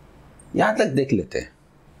 यहां तक देख लेते हैं।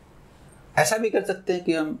 ऐसा भी कर सकते हैं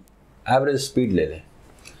कि हम एवरेज स्पीड ले लें,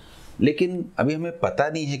 लेकिन अभी हमें पता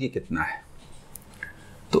नहीं है कि कितना है।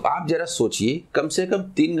 तो आप जरा सोचिए, कम से कम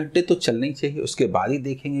 3 घंटे तो चलना ही चाहिए, उसके बाद ही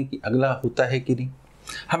देखेंगे कि अगला होता है कि नहीं।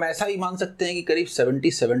 हम ऐसा भी मान सकते हैं कि करीब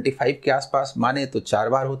 70-75 के आसपास माने तो 4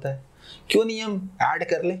 बार होता है। क्यों नहीं हम ऐड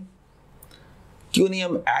कर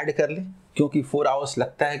लें, क्योंकि 4 आवर्स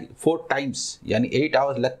लगता है, 4 टाइम्स यानी 8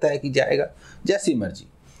 आवर्स लगता है कि जाएगा, जैसी मर्जी।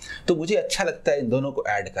 तो मुझे अच्छा लगता है इन दोनों को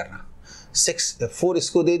ऐड करना। 4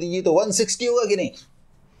 इसको दे दीजिए तो 160 होगा कि नहीं,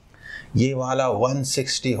 ये वाला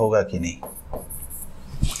 160 होगा कि नहीं,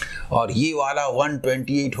 और ये वाला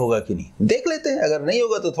 128 होगा कि नहीं, देख लेते हैं। अगर नहीं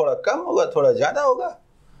होगा तो थोड़ा कम होगा, थोड़ा ज्यादा होगा,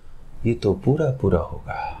 ये तो पूरा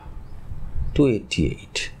होगा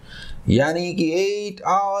 288, यानी कि 8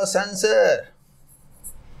 आवर्स आंसर।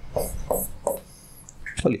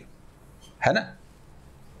 बोलिए, है ना?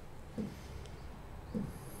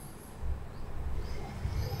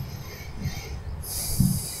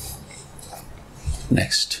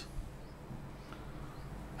 नेक्स्ट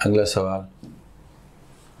अगला सवाल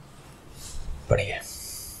पढ़िए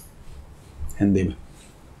हिंदी में,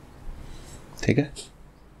 ठीक है।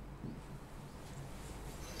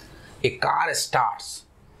 ए car starts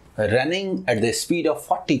running at the speed of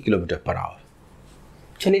 40 kilometre per hour.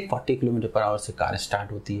 चलिए 40 किलोमीटर पर आवर से कार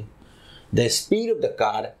स्टार्ट होती है। The speed of the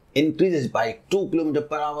car increases by 2 kilometre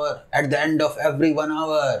per hour at the end of every 1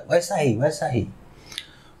 our. वैसा ही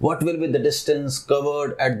What will be the distance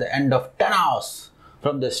covered at the end of 10 hours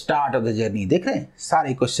from the start of the journey? देख रहे हैं,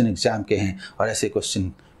 सारे question exam के हैं और ऐसे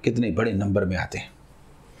question कितने बड़े नंबर में आते हैं।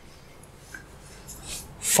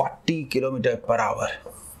 40 किलोमीटर पर आवर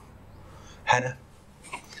है ना,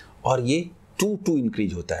 और ये 2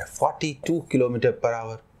 इंक्रीज होता है, 42 kilometre per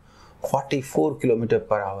hour, 44 kilometre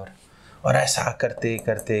per hour, और ऐसा करते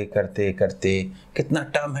करते करते करते कितना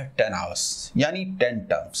टर्म है, 10 आवर्स, यानी 10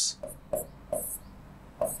 टर्म्स।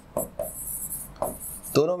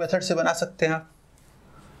 दोनों मेथड से बना सकते हैं आप।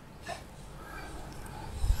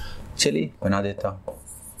 चलिए बना देता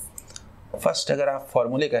हूं। फर्स्ट अगर आप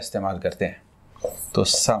फॉर्मूले का इस्तेमाल करते हैं तो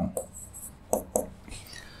सम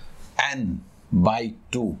n by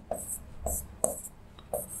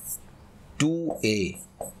 2a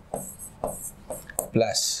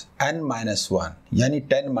plus n minus 1 यानी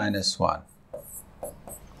 10 माइनस 1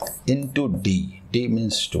 इंटू d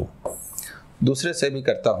मीन्स 2। दूसरे से भी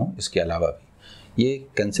करता हूं, इसके अलावा भी। ये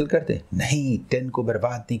कैंसिल कर दे? नहीं, 10 को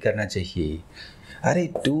बर्बाद नहीं करना चाहिए। अरे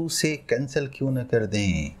 2 से कैंसिल क्यों ना कर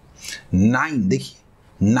दें? 9, देखिए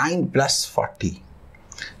 9 प्लस 40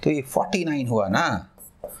 तो ये 49 हुआ ना।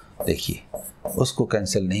 देखिए उसको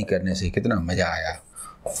कैंसिल नहीं करने से कितना मजा आया।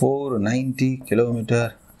 490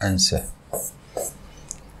 किलोमीटर आंसर।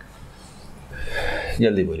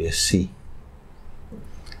 जल्दी बोलिए सी।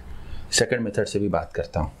 सेकंड मेथड से भी बात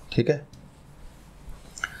करता हूं, ठीक है।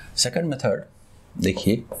 सेकंड मेथड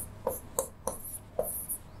देखिए,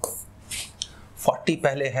 40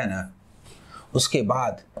 पहले है ना, उसके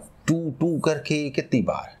बाद 2 करके कितनी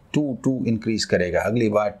बार 2 इंक्रीज करेगा। अगली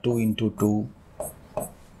बार 2 इंटू 2,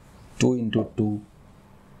 2 इंटू 2,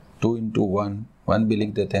 2 इंटू 1 भी लिख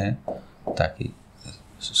देते हैं ताकि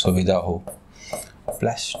सुविधा हो।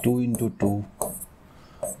 Plus 2 into 2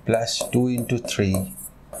 plus 2 into 3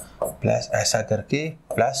 plus ऐसा करके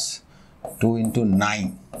प्लस 2 इंटू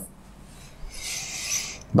 9।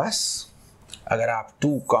 बस अगर आप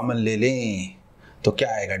 2 कॉमन ले लें तो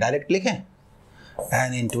क्या आएगा, डायरेक्ट लिखें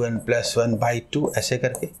n into n plus 1 by 2, ऐसे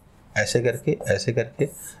करके ऐसे करके ऐसे करके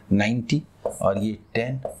 90 और ये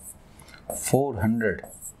 10, 400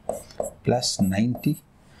 प्लस 90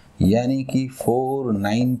 यानी कि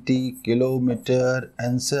 490 किलोमीटर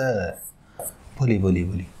आंसर। बोली बोली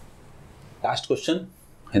बोली। लास्ट क्वेश्चन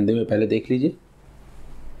हिंदी में पहले देख लीजिए।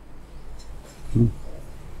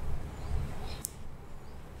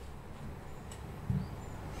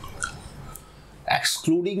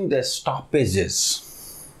 Excluding the stoppages,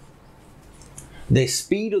 the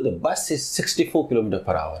speed of the bus is 64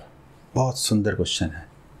 km/h. बहुत सुंदर क्वेश्चन है,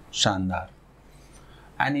 शानदार।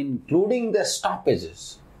 And including the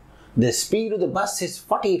stoppages, the speed of the bus is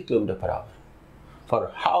 48 km/h.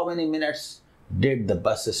 For how many minutes did the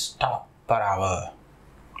bus stop per hour?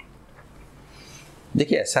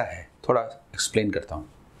 देखिए ऐसा है, थोड़ा explain करता हूँ।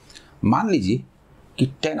 मान लीजिए कि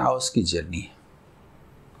 10 आवर्स की जर्नी है,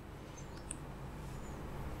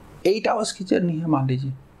 8 आवर्स की जर्नी है मान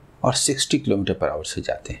लीजिए, और 60 km/h से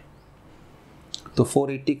जाते हैं तो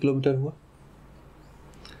 480 किलोमीटर हुआ।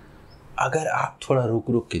 अगर आप थोड़ा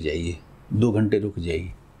रुक के जाइए, 2 घंटे रुक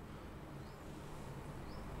जाइए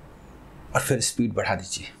और फिर स्पीड बढ़ा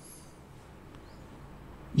दीजिए,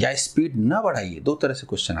 या स्पीड ना बढ़ाइए। 2 तरह से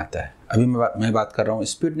क्वेश्चन आता है। अभी मैं बात कर रहा हूँ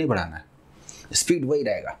स्पीड नहीं बढ़ाना है, स्पीड वही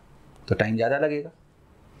रहेगा तो टाइम ज़्यादा लगेगा।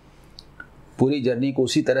 पूरी जर्नी को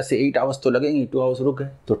उसी तरह से 8 आवर्स तो लगेंगे, 2 आवर्स रुक गए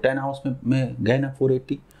तो 10 आवर्स में गए ना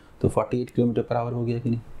 480, तो 48 km/h हो गया कि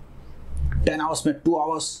नहीं। 10 आवर्स में 2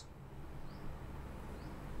 आवर्स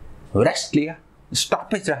रेस्ट लिया,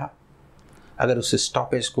 स्टॉपेज रहा। अगर उस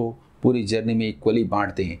स्टॉपेज को पूरी जर्नी में इक्वली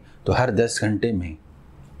बांट दें तो हर 10 घंटे में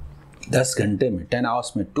 10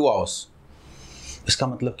 आवर्स में 2 आवर्स, इसका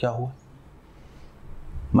मतलब क्या हुआ,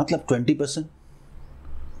 मतलब 20%,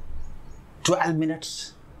 12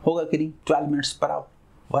 मिनट्स होगा कि नहीं। 12 minutes per hour,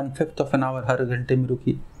 1/5 of an hour हर घंटे में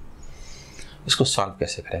रुकिए। इसको सॉल्व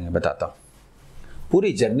कैसे करेंगे बताता हूँ।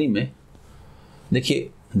 पूरी जर्नी में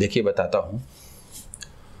देखिए बताता हूँ।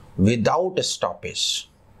 विदाउट स्टॉपेज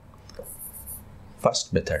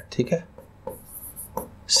फर्स्ट मेथड, ठीक है।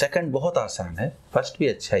 सेकंड बहुत आसान है, फर्स्ट भी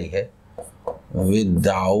अच्छा ही है।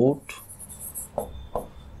 विदाउट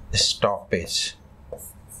स्टॉपेज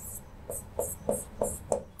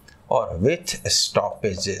और विथ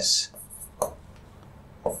स्टॉपेजेस।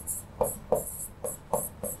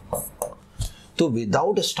 तो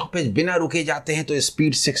विदाउट स्टॉपेज बिना रुके जाते हैं तो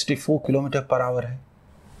स्पीड 64 km/h है,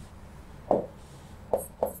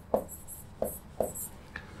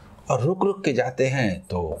 और रुक के जाते हैं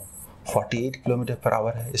तो 48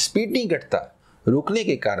 km/h है। स्पीड नहीं घटता, रुकने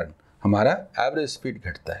के कारण हमारा एवरेज स्पीड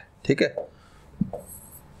घटता है, ठीक है।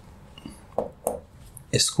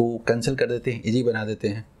 इसको कैंसिल कर देते हैं, इजी बना देते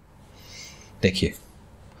हैं। देखिए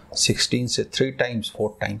 16 से 3 टाइम्स 4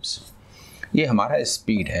 टाइम्स ये हमारा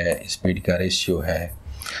स्पीड है, स्पीड का रेशियो है।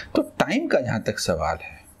 तो टाइम का जहां तक सवाल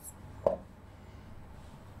है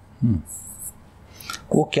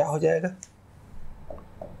वो क्या हो जाएगा,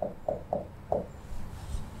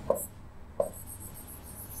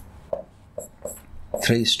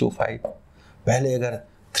 थ्री 3:5। पहले अगर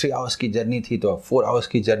 3 आवर्स की जर्नी थी तो अब 4 आवर्स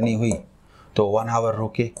की जर्नी हुई तो 1 आवर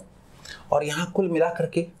रुके, और यहाँ कुल मिला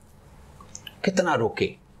करके कितना रुके।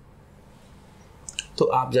 तो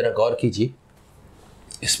आप जरा गौर कीजिए,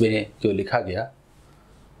 इसमें जो लिखा गया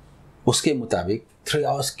उसके मुताबिक 3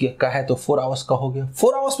 आवर्स का है तो 4 आवर्स का हो गया।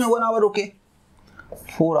 4 आवर्स में 1 आवर रुके,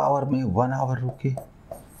 4 आवर में 1 आवर रुके,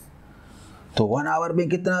 तो 1 आवर में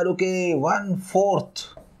कितना रुके? 1/4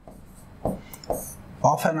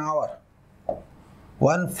 of an hour,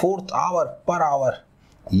 1/4 our per hour,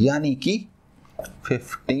 यानी कि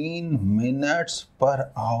 15 मिनट्स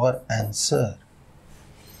पर आवर आंसर।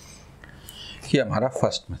 ये हमारा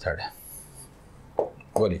फर्स्ट मेथड है।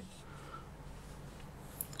 बोलिए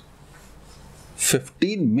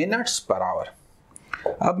 15 मिनट्स पर आवर।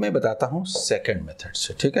 अब मैं बताता हूं सेकंड मेथड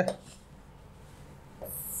से, ठीक है?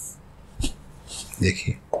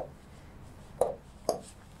 देखिए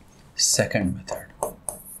सेकंड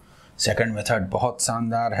मेथड बहुत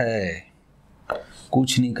शानदार है,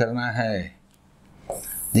 कुछ नहीं करना है।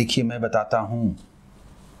 देखिए मैं बताता हूं,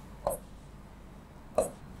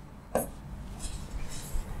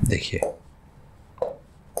 देखिए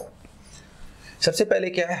सबसे पहले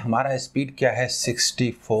क्या है, हमारा स्पीड क्या है?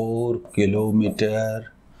 64 किलोमीटर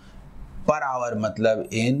पर आवर, मतलब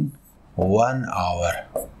इन 1 आवर।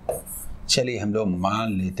 चलिए हम लोग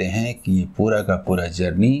मान लेते हैं कि ये पूरा का पूरा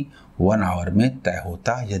जर्नी 1 आवर में तय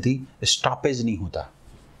होता यदि स्टॉपेज नहीं होता।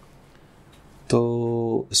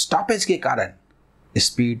 तो स्टॉपेज के कारण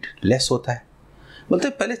स्पीड लेस होता है। बोलते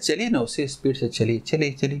पहले चलिए ना, उसी स्पीड से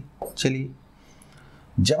चलिए।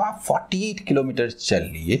 जब आप 48 किलोमीटर चल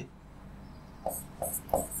लिए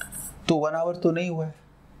तो 1 आवर तो नहीं हुआ है,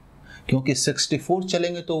 क्योंकि 64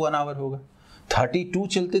 चलेंगे तो 1 आवर होगा। 32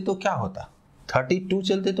 चलते तो क्या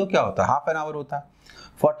होता? हाफ एन आवर होता।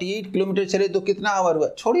 48 किलोमीटर चले तो कितना आवर हुआ?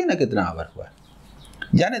 छोड़िए ना कितना आवर हुआ,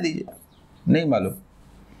 जाने दीजिए, नहीं मालूम।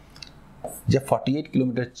 जब 48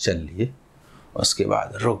 किलोमीटर चल लिए उसके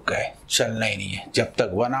बाद रुक गए, चलना ही नहीं है। जब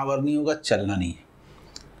तक 1 आवर नहीं होगा चलना नहीं है।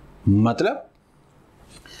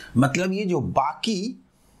 मतलब ये जो बाकी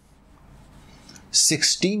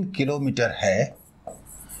 16 किलोमीटर है,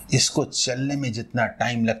 इसको चलने में जितना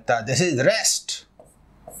टाइम लगता है, दिस इज रेस्ट,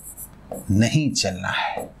 नहीं चलना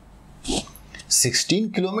है।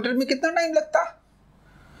 16 किलोमीटर में कितना टाइम लगता?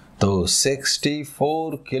 तो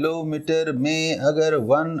 64 किलोमीटर में अगर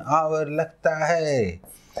 1 आवर लगता है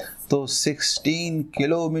तो 16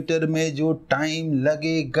 किलोमीटर में जो टाइम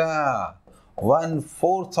लगेगा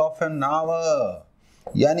 1/4 ऑफ एन आवर,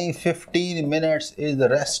 यानी 15 minutes is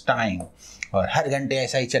the rest time. और हर घंटे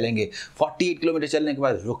ऐसा ही चलेंगे। 48 किलोमीटर चलने के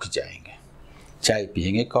बाद रुक जाएंगे, चाय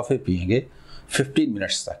पिएंगे, कॉफी पिएंगे, 15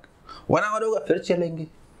 मिनट्स तक। 1 आवर होगा फिर चलेंगे।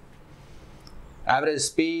 Average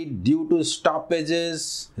speed due to stoppages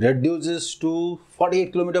reduces to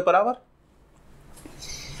 48 kilometre per hour.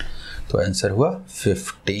 तो आंसर हुआ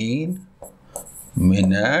 15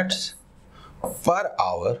 minutes per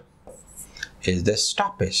hour is the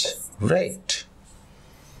stoppage rate।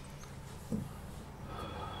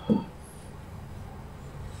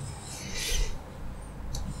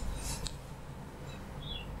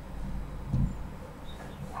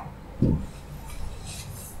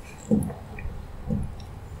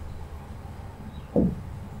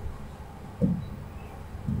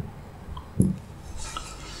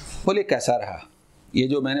 बोलिए कैसा रहा? ये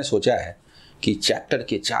जो मैंने सोचा है कि चैप्टर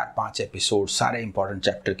के 4-5 एपिसोड सारे इंपॉर्टेंट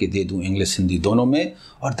चैप्टर के दे दूं, इंग्लिश हिंदी दोनों में,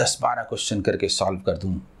 और 10-12 क्वेश्चन करके सॉल्व कर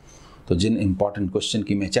दूं। तो जिन इंपॉर्टेंट क्वेश्चन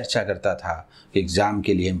की मैं चर्चा करता था कि एग्ज़ाम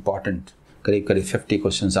के लिए इंपॉर्टेंट करीब 50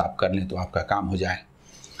 क्वेश्चन आप कर लें तो आपका काम हो जाए,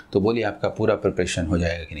 तो बोलिए आपका पूरा प्रिपरेशन हो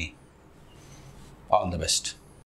जाएगा कि नहीं? All the best.